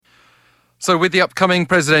So with the upcoming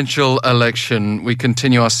presidential election, we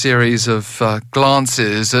continue our series of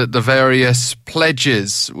glances at the various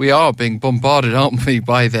pledges. We are being bombarded, aren't we,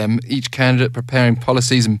 by them, each candidate preparing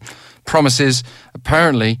policies and promises,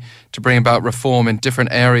 apparently, to bring about reform in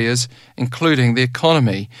different areas, including the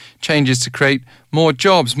economy, changes to create more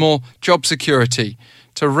jobs, more job security,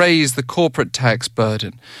 to raise the corporate tax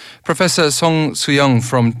burden. Professor Song Soo-young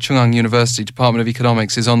from Chungang University, Department of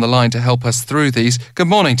Economics, is on the line to help us through these. Good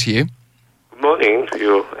morning to you. Good morning to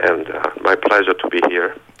you, and my pleasure to be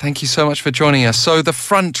here. Thank you so much for joining us. So the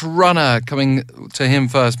front runner, coming to him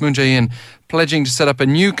first, Moon Jae-in, pledging to set up a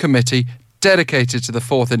new committee dedicated to the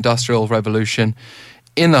fourth industrial revolution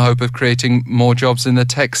in the hope of creating more jobs in the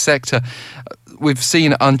tech sector. We've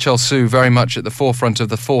seen Ahn Cheol-soo very much at the forefront of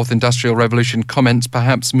the fourth industrial revolution comments.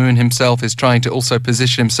 Perhaps Moon himself is trying to also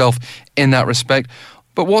position himself in that respect.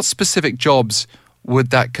 But what specific jobs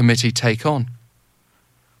would that committee take on?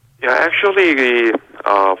 Yeah, actually, the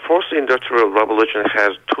fourth industrial revolution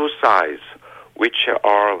has two sides, which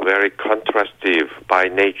are very contrastive by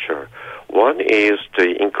nature. One is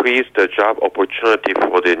to increase the job opportunity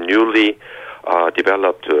for the newly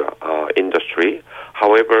developed industry.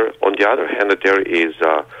 However, on the other hand, there is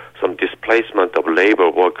some displacement of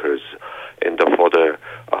labor workers for the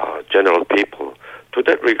general people. To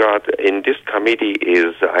that regard, in this committee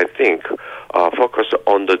is, I think, focused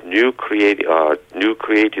on the newly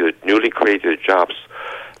created jobs.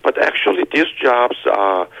 But actually, these jobs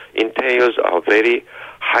entails a very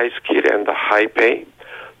high skill and high pay.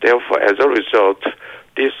 Therefore, as a result,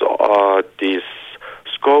 this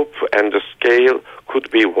scope and the scale could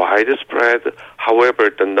be widespread. However,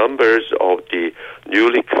 the numbers of the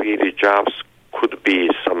newly created jobs could be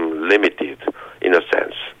some limited, in a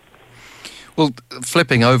sense. Well,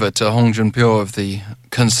 flipping over to Hong Jun-pyo of the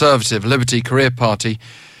Conservative Liberty Career Party,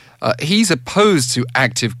 he's opposed to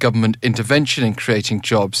active government intervention in creating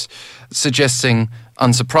jobs, suggesting,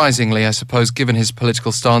 unsurprisingly, I suppose, given his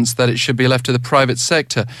political stance, that it should be left to the private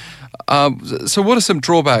sector. So what are some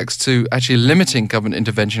drawbacks to actually limiting government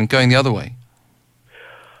intervention going the other way?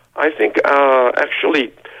 I think,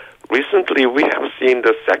 actually, recently we have seen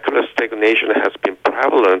the secular stagnation has been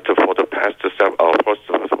prevalent for the past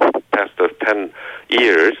 10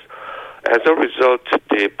 years. As a result,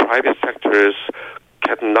 the private sectors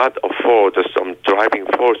cannot afford some driving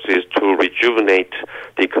forces to rejuvenate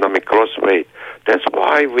the economic growth rate. That's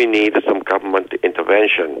why we need some government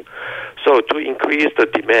intervention. So to increase the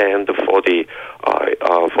demand for the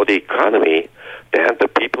economy, then the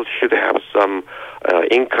people should have some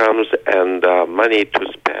incomes and money to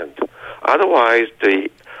spend. Otherwise, the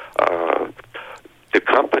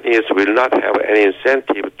companies will not have any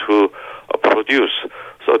incentive to produce.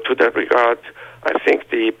 So to that regard, I think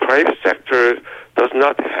the private sector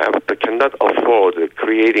cannot afford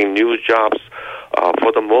creating new jobs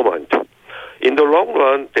for the moment. In the long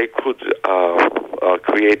run, they could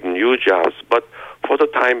create new jobs, but for the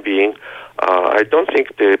time being, I don't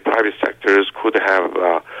think the private sectors could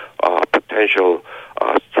have potential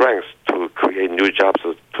strength to create new jobs.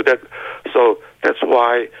 So that's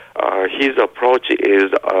why his approach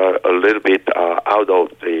is a little bit out of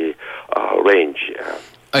the range.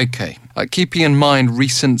 Okay. Keeping in mind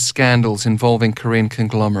recent scandals involving Korean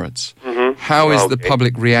conglomerates, how is the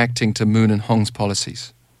public reacting to Moon and Hong's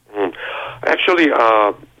policies? Actually,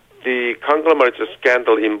 the conglomerate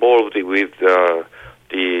scandal involved with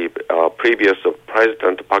the previous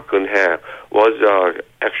President Park Geun-hye was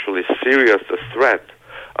actually a serious threat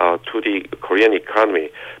to the Korean economy,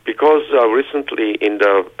 because recently in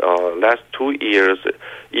the last 2 years,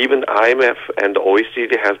 even IMF and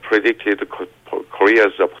OECD has predicted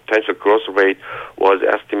Korea's potential growth rate was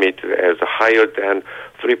estimated as higher than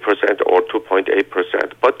 3% or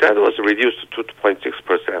 2.8%, but that was reduced to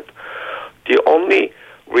 2.6%. The only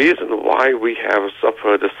reason why we have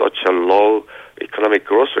suffered such a low economic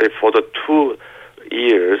growth rate for the 2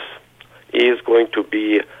 years is going to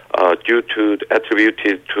be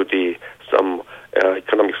attributed to some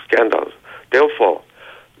economic scandals. Therefore,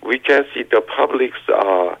 we can see the public's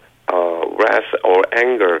wrath or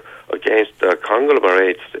anger against the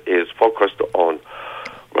conglomerates is focused on,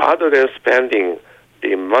 rather than spending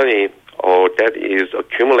the money or that is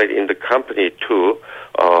accumulated in the company to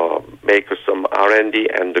make some R&D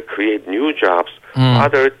and create new jobs.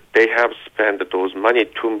 Rather, they have spent those money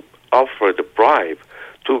to offer the bribe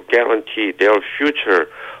to guarantee their future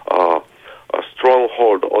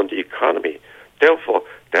stronghold on the economy. Therefore,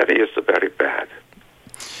 that is very bad.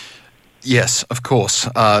 Yes, of course.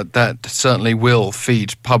 That certainly will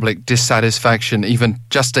feed public dissatisfaction, even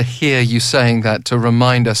just to hear you saying that, to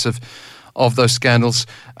remind us of of those scandals.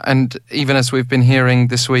 And even as we've been hearing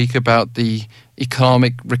this week about the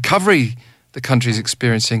economic recovery the country's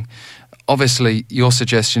experiencing, obviously your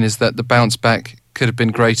suggestion is that the bounce back could have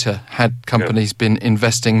been greater had companies been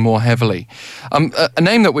investing more heavily. A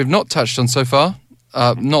name that we've not touched on so far,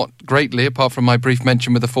 not greatly, apart from my brief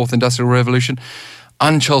mention with the Fourth Industrial Revolution,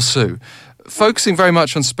 Ahn Cheol-soo, focusing very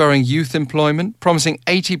much on spurring youth employment, promising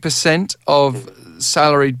 80% of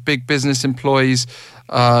salaried big business employees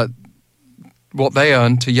what they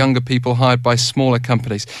earn to younger people hired by smaller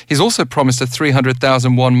companies. He's also promised a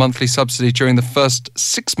 300,000 won monthly subsidy during the first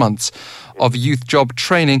 6 months of youth job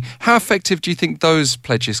training. How effective do you think those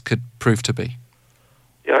pledges could prove to be?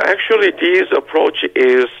 Yeah, actually, this approach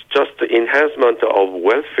is just the enhancement of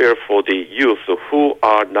welfare for the youth who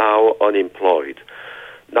are now unemployed.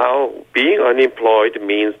 Now, being unemployed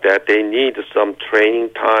means that they need some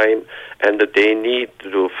training time and that they need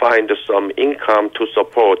to find some income to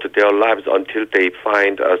support their lives until they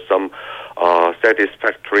find some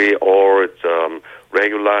satisfactory or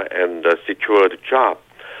regular and secured job.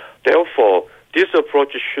 Therefore, this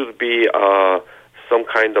approach should be some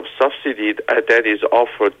kind of subsidy that is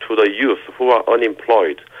offered to the youth who are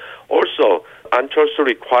unemployed. Also, Ahn Cheol-soo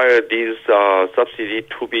required this subsidy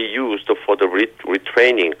to be used for the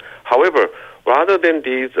retraining. However, rather than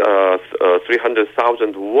these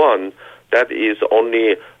 300,000 won, that is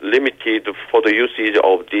only limited for the usage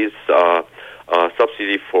of this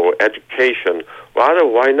subsidy for education. Rather,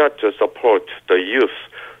 why not to support the youth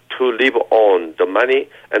to live on the money,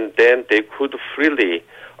 and then they could freely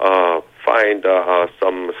find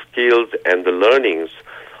some skills and learnings.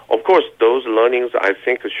 Of course, those learnings, I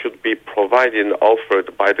think, should be provided and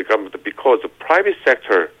offered by the government because the private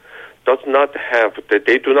sector does not have,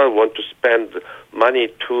 they do not want to spend money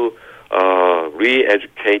to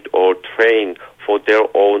re-educate or train for their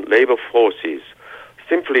own labor forces.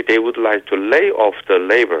 Simply, they would like to lay off the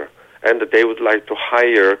labor, and they would like to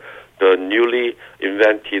hire the newly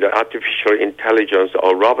invented artificial intelligence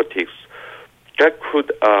or robotics that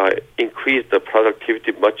could increase the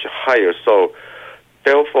productivity much higher. So,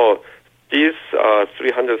 therefore, this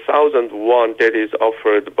 300,000 won that is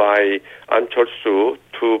offered by Ahn Cheol-soo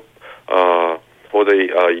for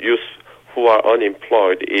the youth who are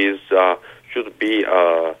unemployed should be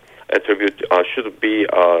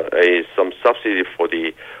some subsidy for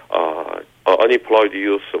the unemployed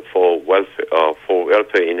youth for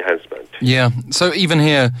welfare enhancement. Yeah. So even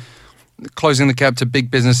here, closing the gap to big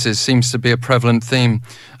businesses seems to be a prevalent theme.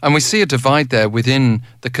 And we see a divide there within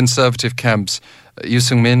the conservative camps. Yoo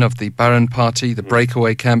Seung-min of the Baron Party, the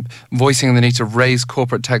breakaway camp, voicing the need to raise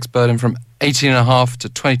corporate tax burden from 18.5% to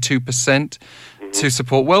 22% to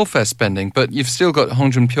support welfare spending. But you've still got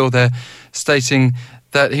Hong Joon-pyo there stating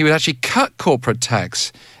that he would actually cut corporate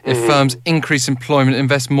tax if firms increase employment,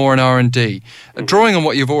 invest more in R&D. Drawing on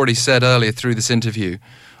what you've already said earlier through this interview,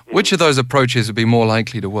 which of those approaches would be more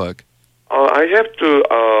likely to work? I have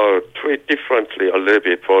to treat differently a little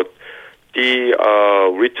bit. For the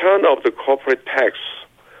return of the corporate tax,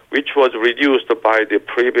 which was reduced by the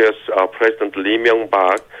previous President Lee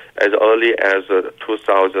Myung-bak as early as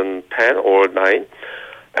 2010 or 9,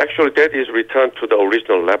 actually that is returned to the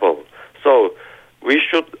original level. So we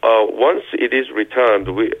should, once it is returned,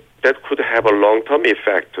 that could have a long-term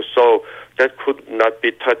effect. So that could not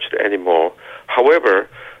be touched anymore. However,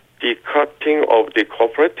 the cutting of the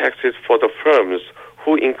corporate taxes for the firms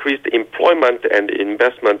who increased employment and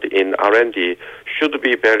investment in R&D should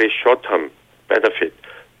be very short-term benefit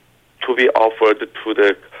to be offered to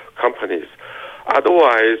the companies.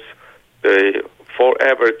 Otherwise,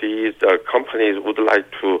 forever these companies would like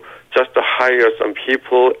to just hire some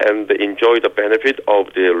people and enjoy the benefit of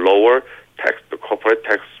the lower the corporate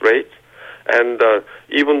tax rates. And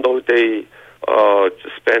even though they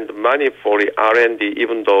spend money for the R&D,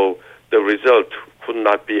 even though the result could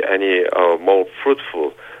not be any more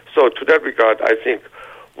fruitful. So to that regard, I think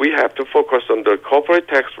we have to focus on the corporate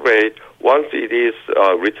tax rate. Once it is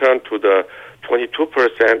returned to the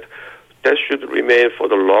 22%, that should remain for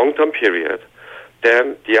the long-term period.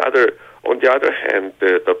 Then on the other hand,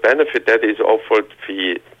 the benefit that is offered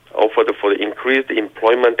for the increased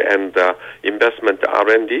employment and investment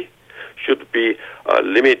R&D should be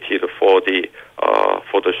limited for the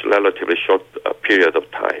relatively short period of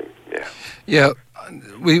time. Yeah.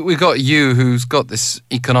 We got you, who's got this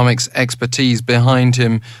economics expertise behind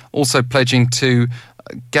him, also pledging to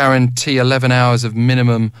guarantee 11 hours of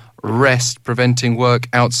minimum rest, preventing work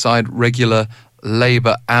outside regular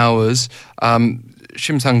labour hours.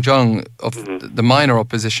 Shim Sang-jung of the minor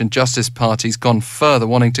opposition Justice Party's gone further,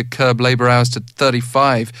 wanting to curb labour hours to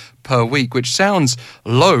 35 per week, which sounds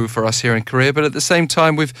low for us here in Korea, but at the same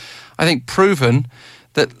time we've, I think, proven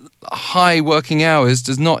that high working hours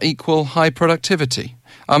does not equal high productivity.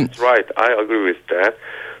 That's right. I agree with that.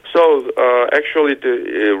 So actually,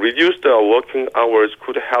 the reduced working hours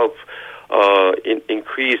could help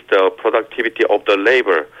increase the productivity of the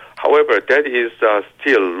labor. However, that is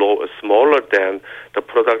still smaller than the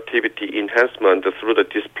productivity enhancement through the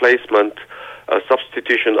displacement,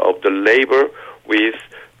 substitution of the labor with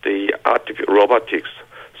the robotics.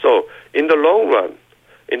 So, in the long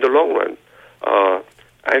run,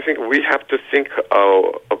 I think we have to think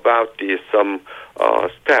about some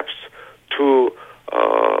steps to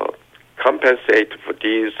compensate for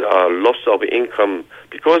these loss of income,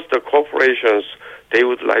 because the corporations, they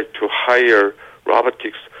would like to hire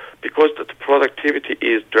robotics because the productivity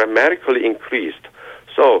is dramatically increased.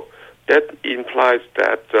 So that implies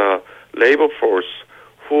that labor force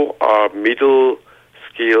who are middle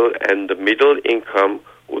skill and middle income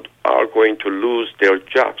are going to lose their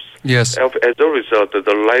jobs. Yes. As a result,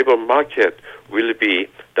 the labor market will be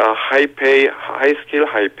the high skill,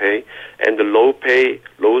 high pay, and the low pay,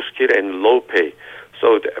 low skill, and low pay.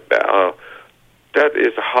 So that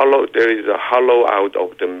is hollow. There is a hollow out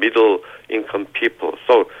of the middle income people.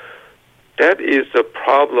 So that is a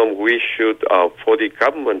problem we should, for the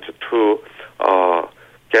government to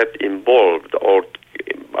get involved or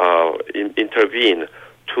intervene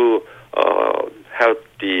to help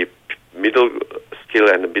the middle skill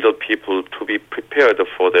and the middle people to be prepared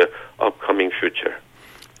for the upcoming future.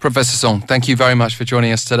 Professor Song, thank you very much for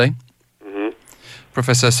joining us today.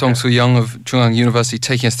 Professor Song Soo-young of Chungang University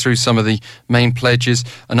taking us through some of the main pledges.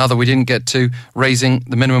 Another we didn't get to, raising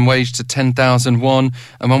the minimum wage to 10,000 won.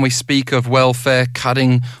 And when we speak of welfare,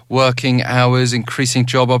 cutting working hours, increasing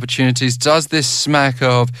job opportunities, does this smack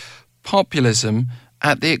of populism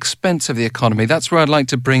at the expense of the economy? That's where I'd like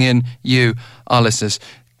to bring in you, our listeners.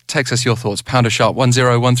 Text us your thoughts,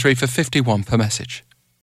 #1013 for 51 per message.